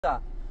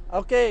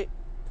Okay,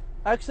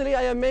 actually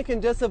I am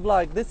making just a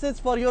vlog. This is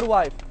for your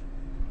wife.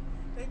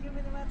 Thank you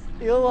very much.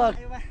 You're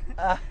welcome.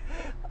 Uh,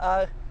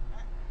 uh,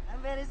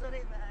 I'm very sorry.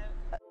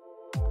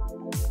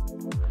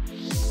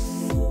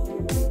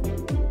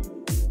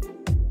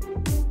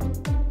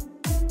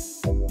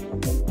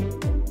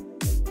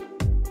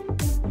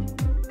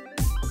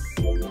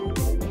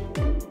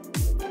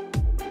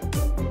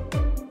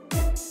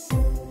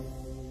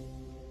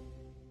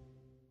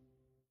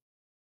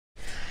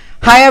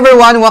 Hi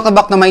everyone! Welcome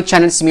back to my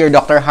channel. It's me, your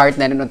Dr. Heart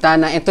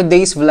Nanunutana. And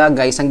today's vlog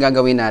guys, ang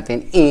gagawin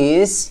natin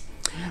is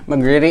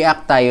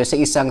magre-react tayo sa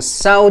isang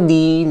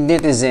Saudi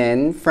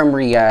netizen from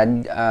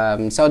Riyadh,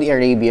 Saudi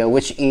Arabia,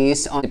 which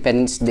is on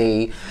Independence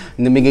Day.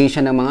 Namigay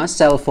siya ng mga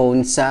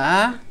cellphone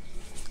sa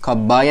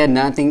kabayan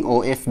nating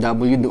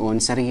OFW doon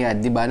sa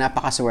Riyadh. Diba?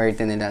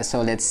 Napakaswerte nila.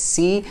 So let's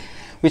see.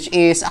 Which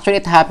is,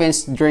 actually, it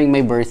happens during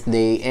my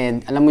birthday.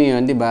 And alam mo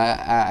yun, di ba?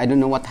 I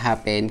don't know what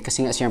happened.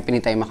 Kasi nga, siyempre, hindi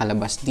tayo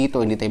makalabas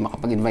dito. Hindi tayo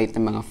makapag-invite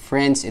ng mga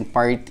friends and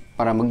party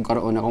para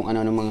magkaroon na kung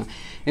ano ng mga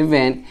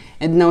event.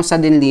 And now,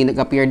 suddenly,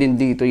 nag-appear din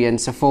dito yan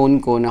sa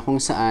phone ko na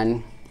kung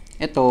saan,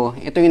 ito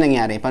yung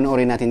nangyari.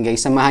 Panoorin natin,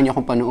 guys. Samahan nyo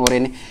akong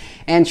panoorin.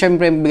 And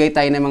syempre, bigay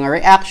tayo ng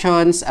mga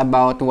reactions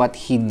about what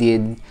he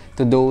did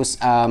to those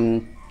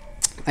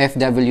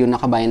FW na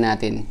kabayan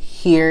natin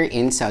here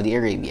in Saudi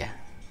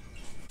Arabia.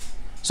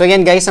 So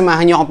again guys,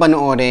 samahan nyo akong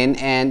panoorin,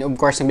 and of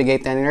course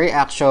nagbigay tayo ng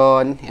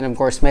reaction, and of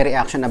course may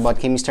reaction about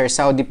kay Mr.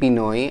 Saudi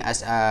Pinoy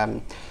as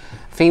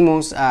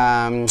famous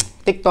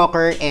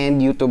TikToker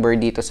and YouTuber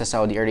dito sa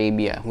Saudi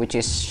Arabia, which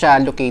is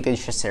located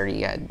siya sa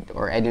Riyadh,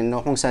 or I don't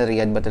know kung sa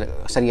Riyadh ba,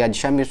 sa Riyadh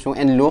siya mismo.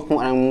 And look kung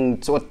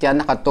anong suot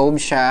yan,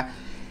 nakatobe siya,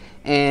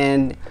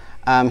 and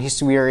he's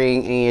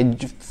wearing a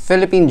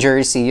Philippine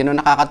jersey. You know,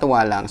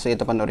 nakakatuwa lang. So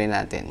ito, panoorin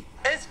natin.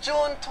 it's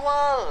June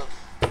 12th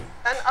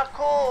and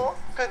ako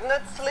could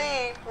not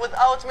sleep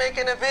without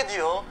making a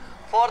video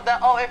for the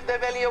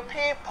OFW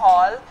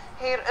people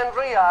here in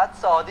Riyadh,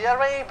 Saudi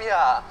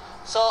Arabia.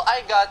 So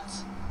I got,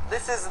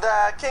 this is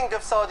the King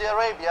of Saudi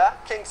Arabia,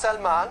 King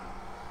Salman,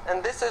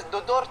 and this is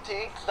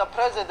Duterte, the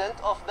President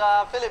of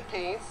the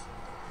Philippines.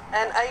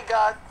 And I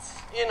got,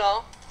 you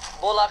know,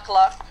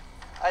 bulaklak.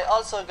 I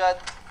also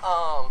got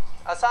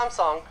a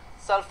Samsung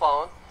cell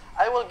phone.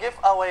 I will give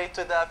away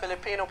to the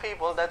Filipino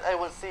people that I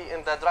will see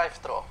in the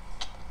drive-thru.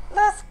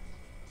 Let's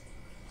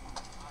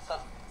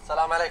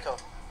السلام عليكم.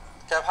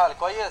 كيف حالك؟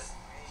 كويس؟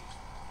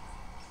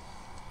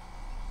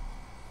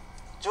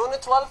 June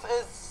 12th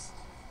is,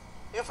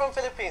 you're from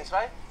Philippines,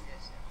 right?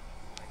 Yes, sir.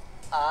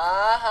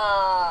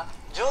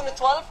 June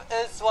 12th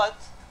is what?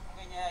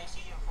 I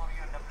see you for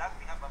your the vlog.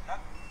 We have a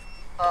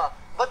vlog.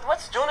 But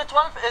what's June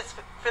 12th is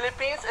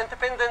Philippines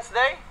Independence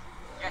Day?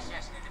 Yes,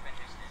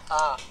 Independence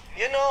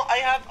Day. You know, I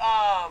have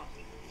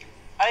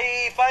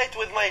I fight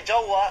with my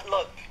Jawa.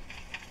 Look,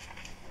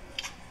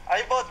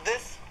 I bought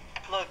this.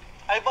 Look,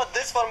 I bought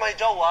this for my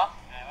Jawa.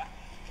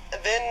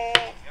 Then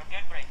Your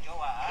girlfriend,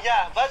 Joa.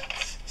 yeah, but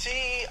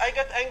I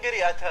got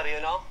angry at her, you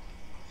know.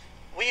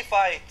 We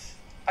fight.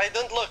 I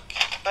don't look.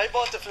 I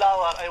bought a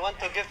flower. I want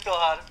to give to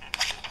her.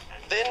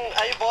 Then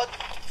I bought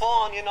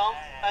phone, you know,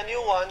 a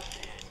new one.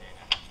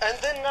 And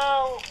then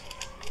now,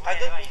 I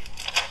don't.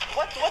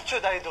 What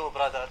should I do,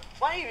 brother?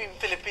 Why in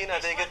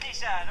Filipina they get?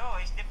 This no,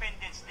 it's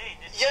Independence Day.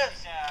 This Yeah,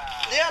 is,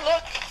 yeah.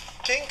 Look,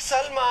 King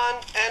Salman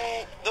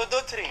and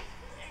Duterte.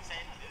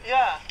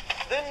 Yeah.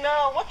 Then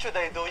now, what should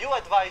I do? You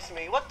advise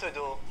me what to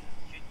do.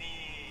 should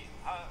be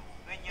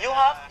when You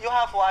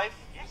have wife.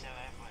 Yes,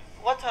 I have one.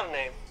 What's her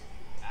name?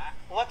 Ah,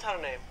 What's her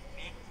name?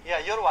 me. Yeah,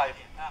 your wife.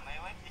 My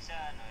wife is no,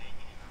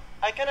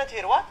 I cannot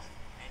hear what?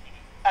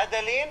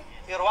 Adeline,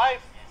 your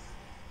wife. Yes.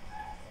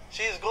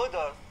 She's good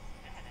or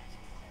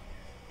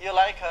you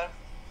like her?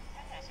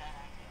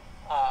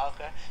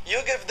 Okay.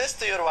 You give this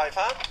to your wife,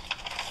 huh?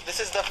 This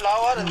is the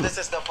flower and this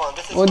is the phone.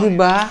 This is O for you.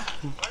 diba?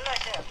 Wala,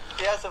 sir.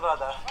 Yes,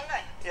 brother. Wala.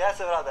 Yes,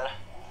 brother.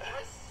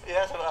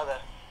 Yes, brother.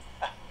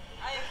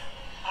 Ay,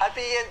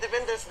 Happy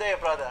Independence Day,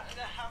 brother.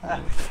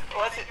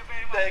 What's Thank you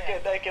very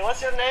much. Thank you.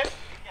 What's your name?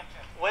 William,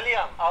 sir.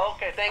 William.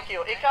 Okay, thank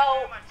you. you Ikaw,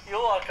 very much.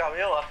 you're welcome.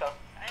 You're welcome.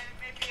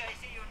 Maybe I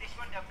see you this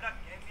one, the vlog.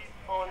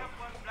 Oh. We have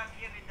one vlog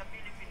here in the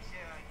Philippines.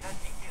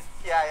 Nothing here.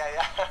 Yeah.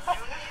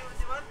 You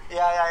the one?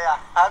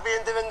 Yeah. Happy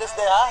Independence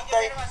Day, huh?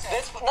 Thank you very much, sir.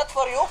 This not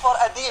for you, for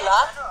Adil,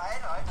 huh?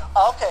 I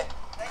know. Okay.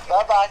 Thank you.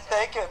 Bye-bye.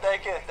 Thank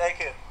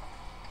you.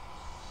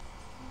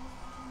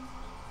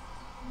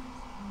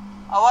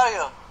 How are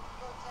you?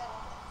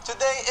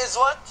 Today is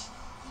what?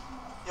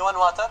 You want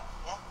water?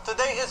 Yeah.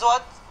 Today is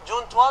what?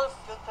 June 12th?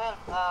 June 12,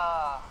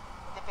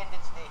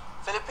 Independence Day.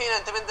 Philippine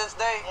Independence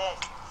Day?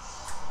 Yes.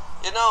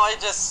 You know, I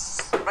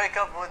just break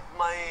up with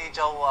my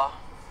Jawa.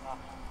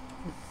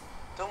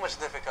 Too much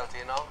difficulty,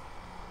 you know?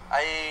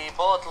 I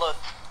bought, look,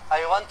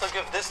 I want to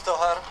give this to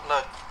her,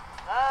 look.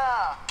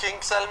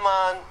 King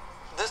Salman,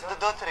 this the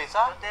Duterte,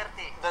 huh?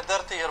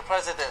 Duterte. Your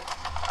president.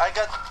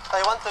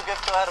 I want to give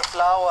to her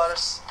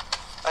flowers.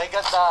 I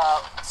got the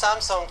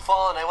Samsung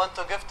phone I want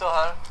to give to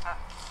her.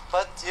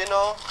 But, you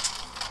know,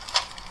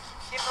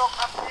 She broke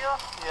up with you?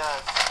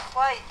 yes,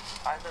 Why?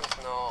 I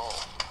don't know.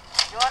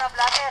 You are a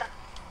vlogger.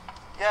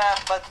 Yeah,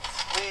 but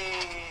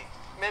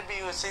maybe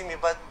you see me,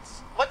 but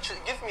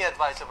give me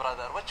advice,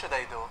 brother. What should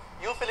I do?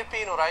 You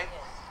Filipino, right?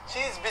 Yes.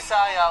 She's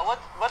Bisaya.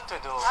 What to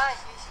do?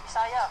 She's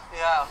Bisaya.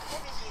 Yeah.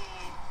 Maybe she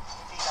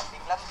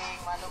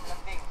lambing, manong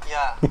lambing.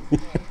 Yeah.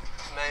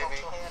 Maybe.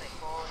 Talk to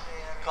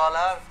her, Call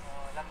her.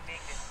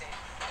 Lambing,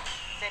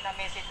 send a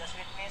message, a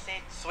sweet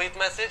message. Sweet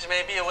message.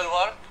 Maybe it will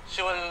work.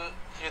 She will.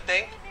 You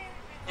think?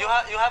 You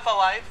have a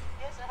wife?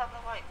 Yes, I have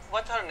a wife.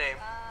 What's her name?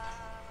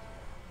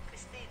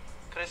 Christine.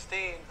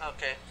 Christine.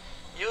 Okay.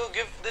 You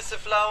give this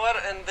flower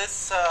and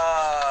this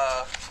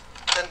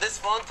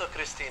phone to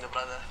Christine,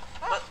 brother.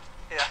 But,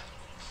 yeah.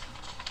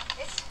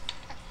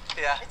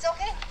 Yeah. It's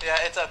okay.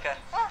 Yeah, it's okay.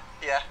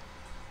 Yeah.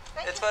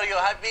 It's for you.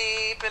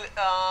 Happy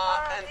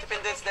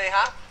Independence Day,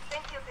 huh?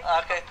 Thank you.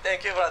 Okay.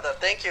 Thank you, brother.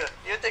 Thank you.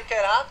 You take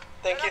care, huh?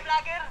 Thank you. You're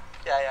a vlogger.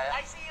 Yeah.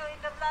 I see you in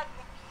the vlog.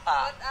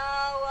 Ah.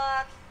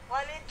 What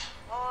wallet?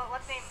 Or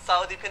what name?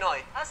 Saudi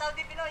PINOY.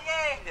 Saudi PINOY,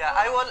 yeah. Yeah,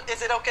 I will.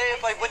 Is it okay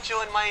if I put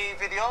you in my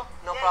video?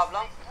 No Yes,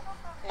 problem. no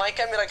problem. My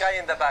camera guy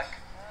in the back.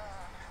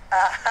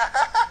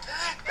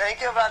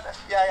 Thank you, brother.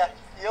 Yeah.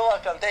 You're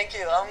welcome. Thank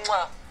you.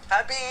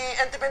 Happy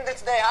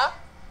Independence Day, huh?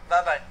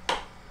 Bye-bye.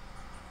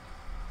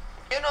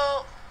 You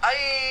know,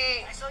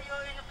 I saw you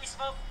in the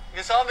Facebook.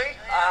 You saw me?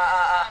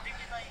 Saudi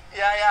PINOY.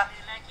 Yeah. I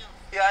like you.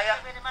 Yeah.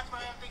 Thank you very much for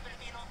helping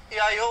Filipino.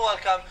 Yeah, you're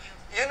welcome.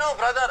 You know,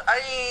 brother,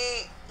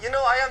 I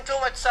am too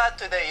much sad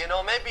today. You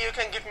know, maybe you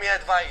can give me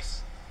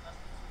advice.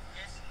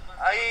 Yes.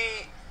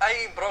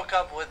 I broke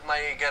up with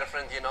my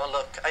girlfriend. You know,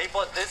 look, I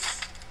bought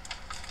this.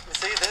 You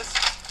see this?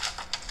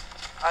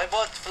 I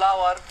bought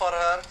flower for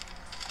her.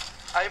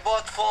 I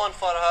bought phone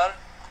for her.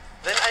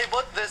 Then I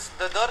bought this,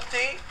 the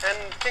dirty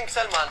and King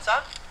Salman's,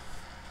 huh?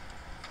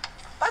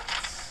 But,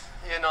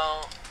 you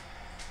know,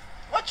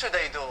 what should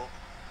I do?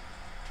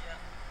 Yeah.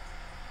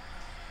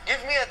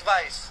 Give me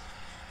advice.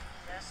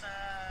 Just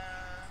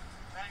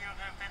tell your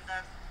girlfriend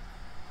that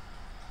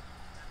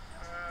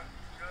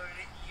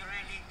you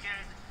really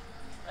care.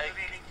 You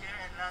really care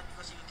and not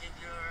because you get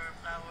your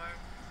flower.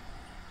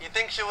 You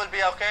think she will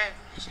be okay?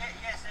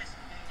 Yes.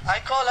 I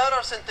call her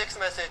or send text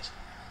message?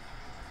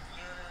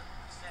 You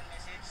send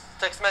message.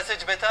 Text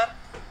message better?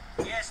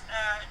 Yes.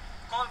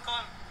 Call.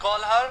 Call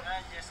her?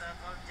 Yes.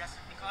 Call just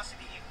because if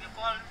you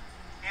call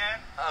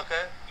her,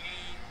 Okay.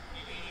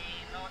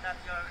 he know that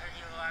you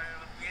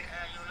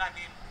love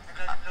him.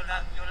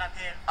 You love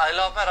her. I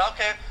love her.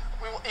 Okay.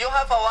 You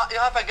have a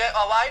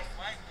wife?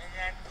 Why?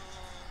 And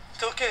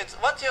Two kids.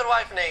 What's your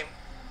wife name?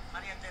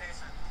 Maria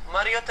Teresa.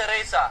 Maria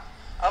Teresa.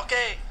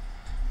 Okay.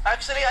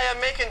 Actually, I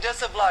am making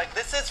just a vlog.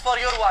 This is for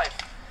your wife.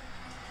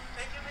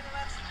 Thank you very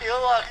much.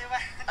 You're welcome.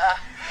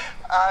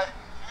 I'm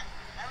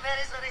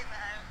very sorry.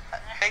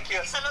 Thank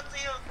you. Salute to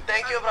you.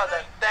 Thank you,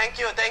 brother. Thank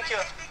you. Take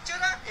picture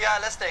na?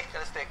 Yeah, let's take.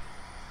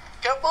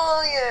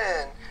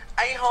 Kabayan!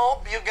 I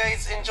hope you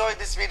guys enjoyed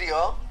this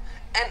video.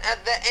 And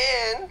at the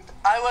end,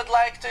 I would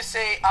like to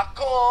say,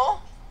 ako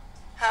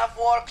have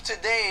work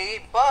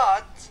today,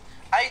 but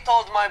I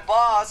told my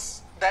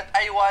boss that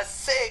I was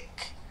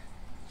sick,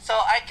 so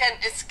I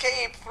can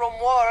escape from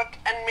work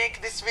and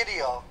make this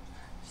video.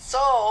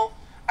 So,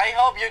 I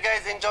hope you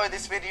guys enjoy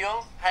this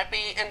video.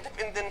 Happy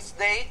Independence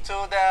Day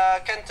to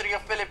the country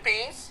of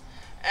Philippines.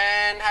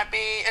 And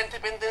happy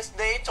Independence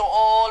Day to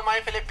all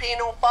my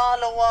Filipino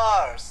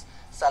followers.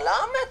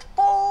 Salamat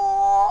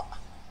po!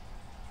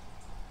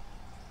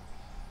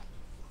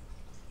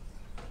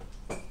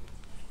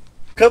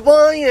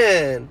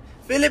 Kabayan!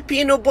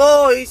 Filipino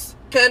boys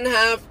can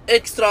have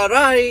extra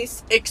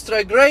rice,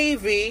 extra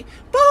gravy.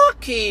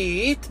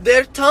 Bakit?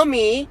 Their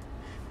tummy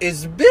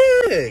is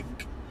big.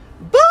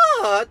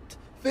 But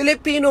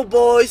Filipino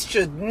boys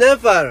should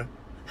never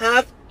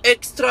have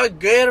extra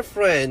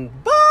girlfriend.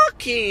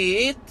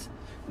 Bakit?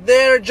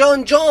 Their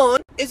John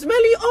is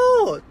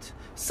maliot.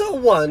 So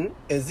one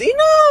is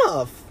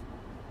enough.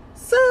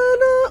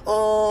 Sana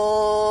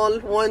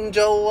all one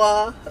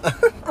jowa.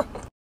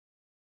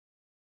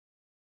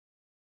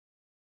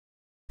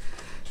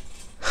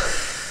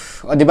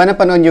 O, di ba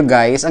napanood nyo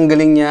guys? Ang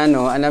galing niya,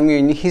 no? Alam niyo,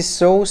 he's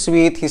so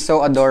sweet, he's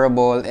so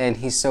adorable, and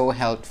he's so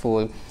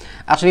helpful.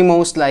 Actually,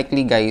 most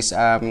likely guys,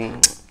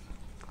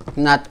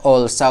 not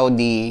all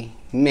Saudi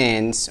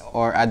men's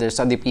or other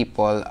Saudi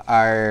people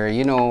are,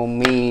 you know,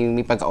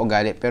 may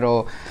pagkaugali.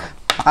 Pero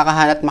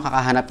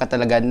makakahanap ka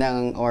talaga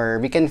ng, or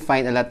we can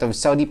find a lot of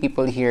Saudi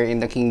people here in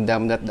the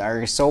kingdom that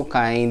are so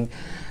kind.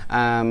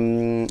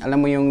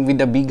 Alam mo yung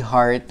with a big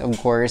heart, of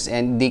course,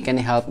 and they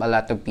can help a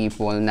lot of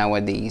people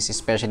nowadays,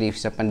 especially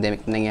sa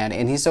pandemic na nangyari.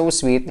 And he's so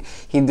sweet.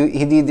 He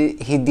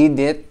did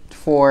it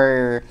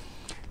for,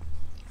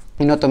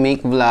 you know, to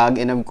make vlog,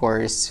 and of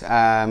course,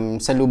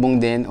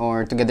 salubong din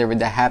or together with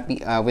the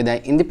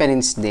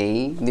Independence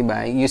Day, di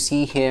ba? You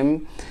see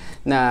him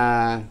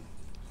na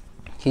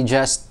he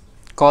just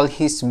called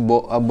his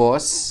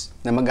boss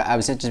na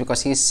mag-absent just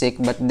because he's sick,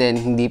 but then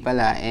hindi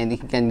pala, and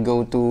he can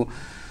go to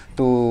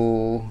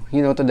you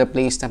know, to the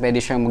place na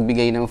pwede siyang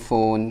magbigay ng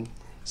phone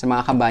sa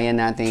mga kabayan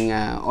nating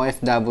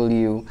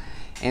OFW.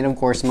 And of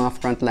course,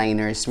 mga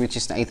frontliners, which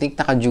is, I think,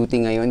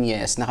 naka-duty ngayon.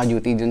 Yes,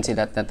 naka-duty dun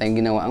sila at that time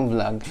ginawa ang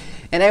vlog.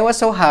 And I was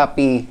so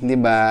happy, di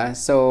ba?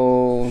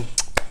 So,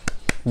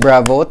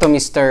 bravo to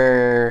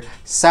Mr.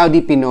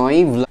 Saudi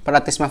Pinoy.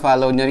 Para at least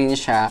ma-follow nyo rin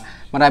siya.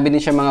 Marami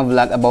din siya mga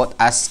vlog about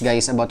us,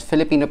 guys, about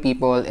Filipino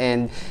people.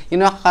 And, you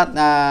know,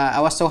 I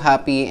was so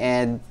happy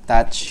and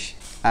touched.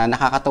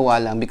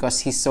 Nakakatawa lang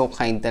because he's so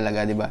kind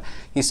talaga, di ba?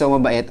 He's so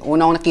mabait.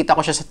 Unang nakita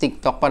ko siya sa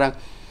TikTok, parang,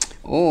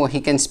 oh,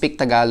 he can speak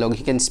Tagalog.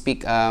 He can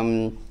speak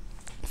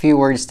few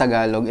words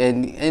Tagalog.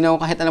 And, you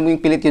know, kahit alam mo yung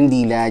pilit yung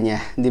dila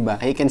niya, di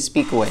ba? He can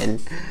speak well.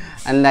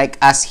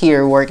 Unlike us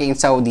here working in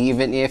Saudi,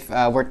 even if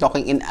we're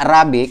talking in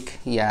Arabic,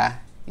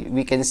 yeah,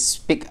 we can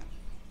speak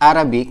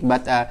Arabic,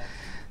 but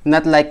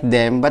not like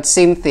them, but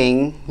same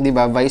thing, di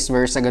ba? Vice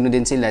versa, gano'n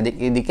din sila.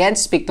 They can't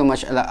speak too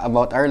much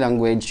about our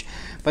language,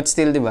 but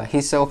still, di ba?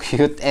 He's so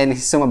cute and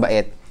he's so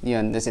mabait.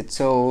 Yun, that's it.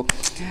 So,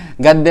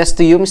 God bless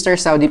to you, Mr.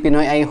 Saudi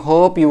Pinoy. I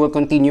hope you will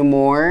continue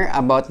more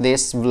about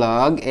this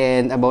vlog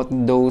and about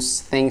those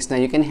things na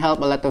you can help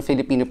a lot of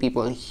Filipino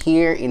people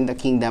here in the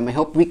kingdom. I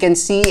hope we can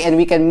see and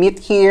we can meet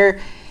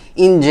here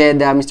in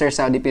Jeddah, Mr.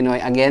 Saudi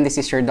Pinoy. Again, this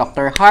is your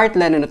Dr. Heart,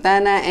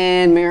 Lananotana,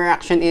 and my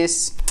reaction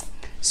is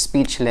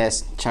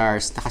speechless.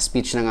 Charles,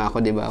 naka-speech na nga ako,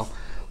 di ba?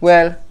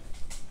 Well,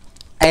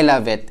 I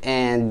love it.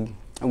 And,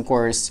 of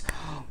course,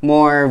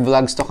 more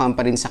vlogs to come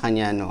pa rin sa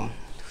kanya, no?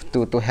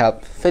 To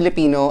help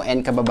Filipino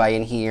and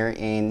kababayan here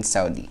in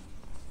Saudi.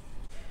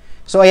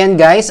 So, ayan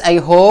guys,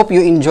 I hope you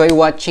enjoy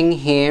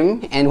watching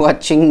him and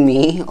watching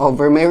me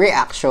over my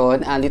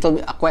reaction. A little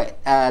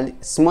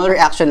small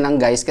reaction lang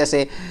guys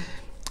kasi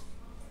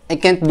I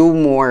can't do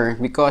more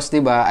because, di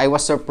ba, I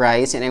was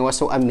surprised and I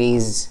was so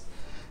amazed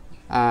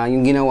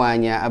yung ginawa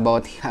niya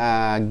about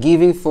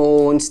giving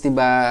phones,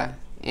 diba?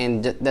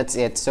 And that's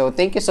it. So,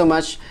 thank you so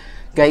much,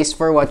 guys,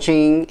 for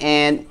watching.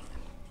 And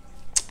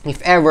if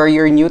ever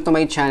you're new to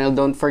my channel,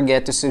 don't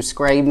forget to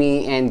subscribe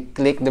me and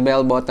click the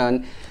bell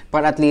button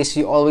para at least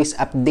you always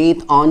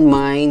update on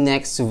my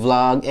next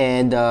vlog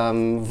and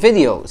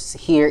videos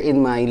here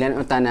in my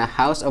Lananotana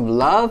House of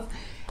Love.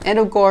 And,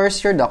 of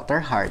course, your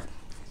Dr. Heart.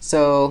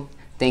 So,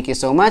 thank you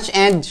so much.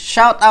 And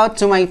shout out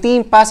to my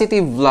Team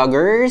Positive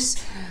Vloggers,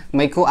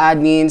 my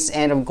co-admins,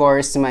 and of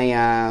course,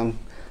 my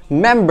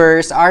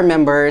members, our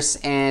members,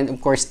 and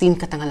of course, Team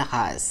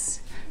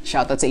Katangalakas.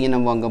 Shoutout sa inyo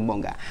ng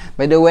bonggang-bongga.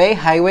 By the way,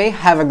 highway,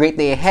 have a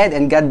great day ahead,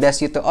 and God bless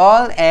you to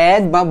all,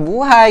 and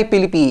mabuhay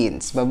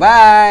Philippines!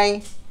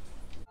 Bye-bye!